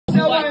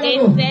what they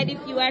said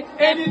if you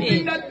accept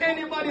anything that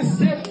anybody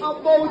said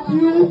about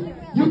you,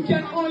 you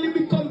can only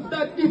become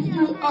that if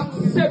you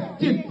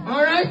accept it.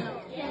 Alright?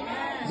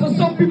 Yeah. So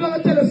some people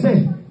are tell us,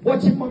 say,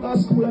 watch him go to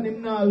school and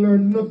him not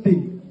learn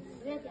nothing.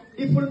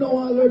 If you don't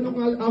want to learn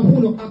nothing, I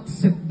will not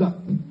accept that.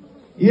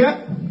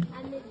 Yeah?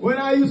 When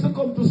I used to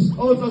come to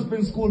Ulster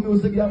Spring School, I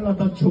used to get a lot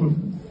of trouble.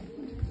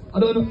 I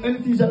don't know any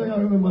teacher I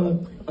remember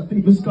that. I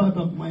think we start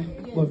up my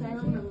but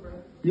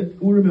yeah,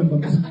 who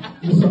remember?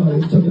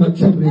 Sorry, it's a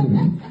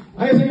trouble.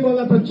 I used to give a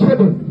lot of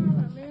trouble.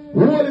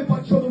 Really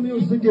for trouble me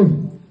used to give.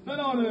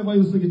 No one ever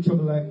used to get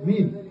trouble like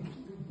me.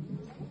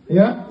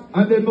 Yeah?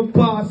 And then I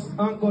pass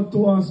and go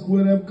to a school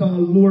and they call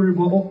Low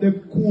River up the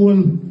cool.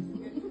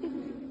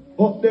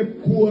 Up the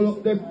cool,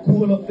 up the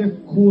cool, up the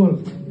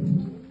cool.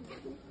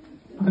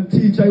 And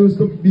teacher used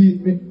to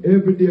beat me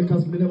every day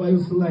because me never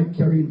used to like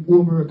carrying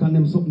homework and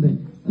them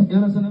something. You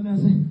understand what I'm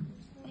saying?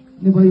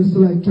 Never used to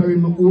like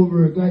carrying my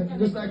homework. Like,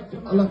 just like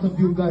a lot of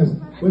you guys.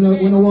 When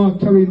I want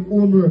to carry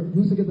homework, I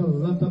used to get a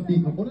lot of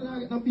beat. But when I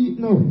get a beat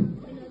now,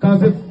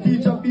 because if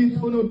teacher beat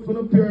for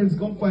no parents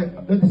come fight,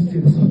 let us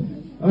do this.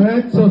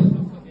 Alright, so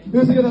I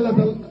used to get a lot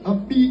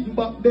of beating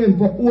back then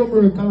for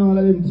homework and all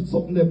of them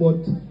something there.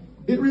 But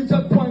it reached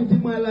a point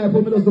in my life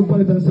where I just look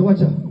at it and say,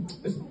 watch out,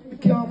 I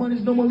can't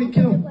manage no more lick,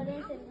 you know.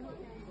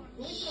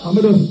 I'm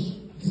going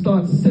to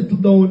start settle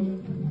down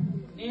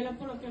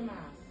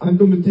and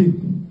do my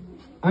thing.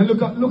 And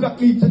look at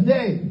me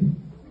today.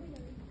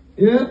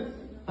 Yeah?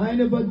 I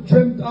never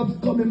dreamt of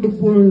coming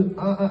before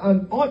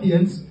an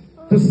audience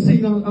to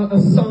sing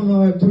a song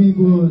or to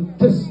even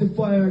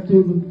testify or to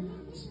even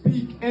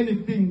speak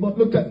anything. But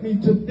look at me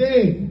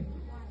today.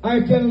 I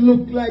can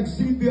look like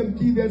CBM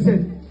TV and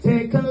say,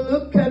 take a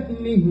look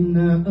at me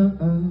now.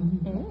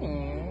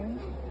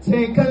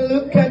 Take a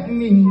look at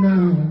me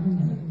now.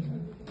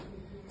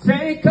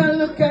 Take a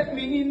look at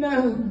me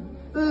now.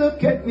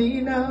 Look at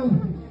me now.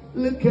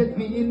 Look at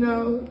me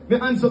now. Me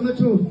handsome the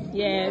truth?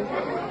 Yes.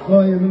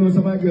 Oh yeah, me know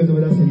some of my girls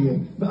over there say yeah.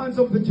 Me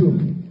handsome the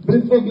truth. But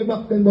it's ugly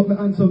back then, but me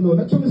handsome now.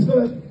 That's true, Mr.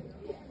 Correct?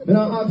 Me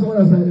don't ask someone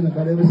else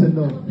because they will say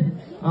no.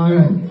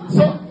 Alright.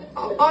 So,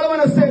 all I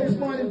want to say this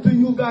morning to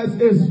you guys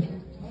is,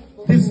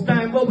 this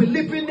time what we're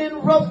living in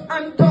rough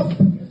and tough.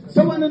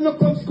 Someone who not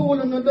come school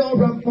and don't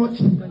ramp much.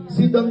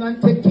 Sit down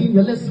and take in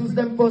your lessons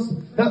them first.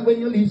 That when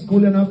you leave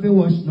school and have to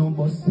wash no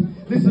bus.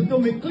 Listen to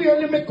me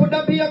clearly, me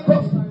coulda be a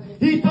cuff.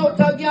 Eat out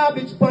a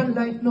garbage pan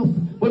like enough.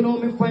 But now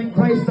me find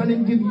Christ and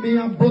him give me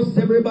a bus.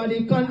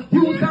 Everybody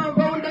confused and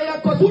round there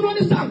cause who know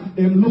the song?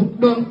 Them look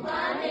down.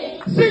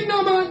 Sing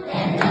no man.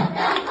 Them look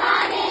down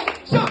funny.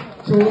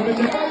 So me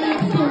never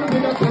leave school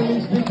with a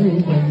college degree.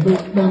 Them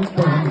look down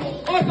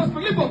funny. Oh, just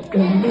flip up.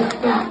 Them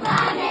look down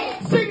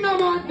funny. Sing no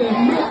man.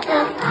 Them look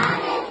down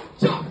funny.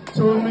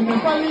 So me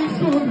never leave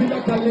school with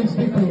a college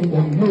degree.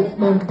 Them look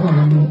down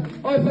funny.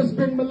 Oh, just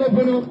bring my love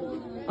up.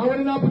 And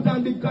when I put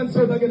on the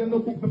concert again, and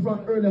not book me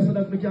from earlier so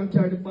that we can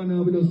carry the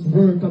banner with us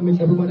work and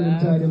make everybody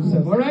enjoy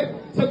themselves. Alright?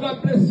 So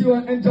God bless you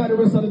and enjoy the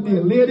rest of the day.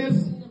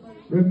 Ladies,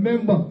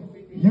 remember,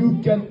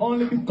 you can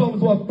only become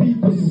what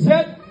people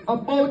said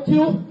about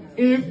you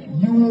if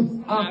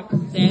you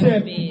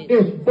accept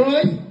it.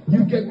 Boys,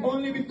 you can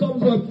only become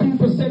what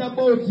people said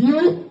about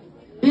you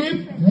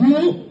if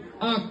you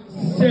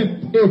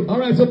accept it.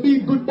 Alright, so be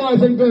good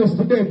boys and girls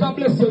today. God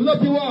bless you.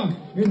 Love you all.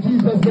 In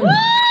Jesus' name.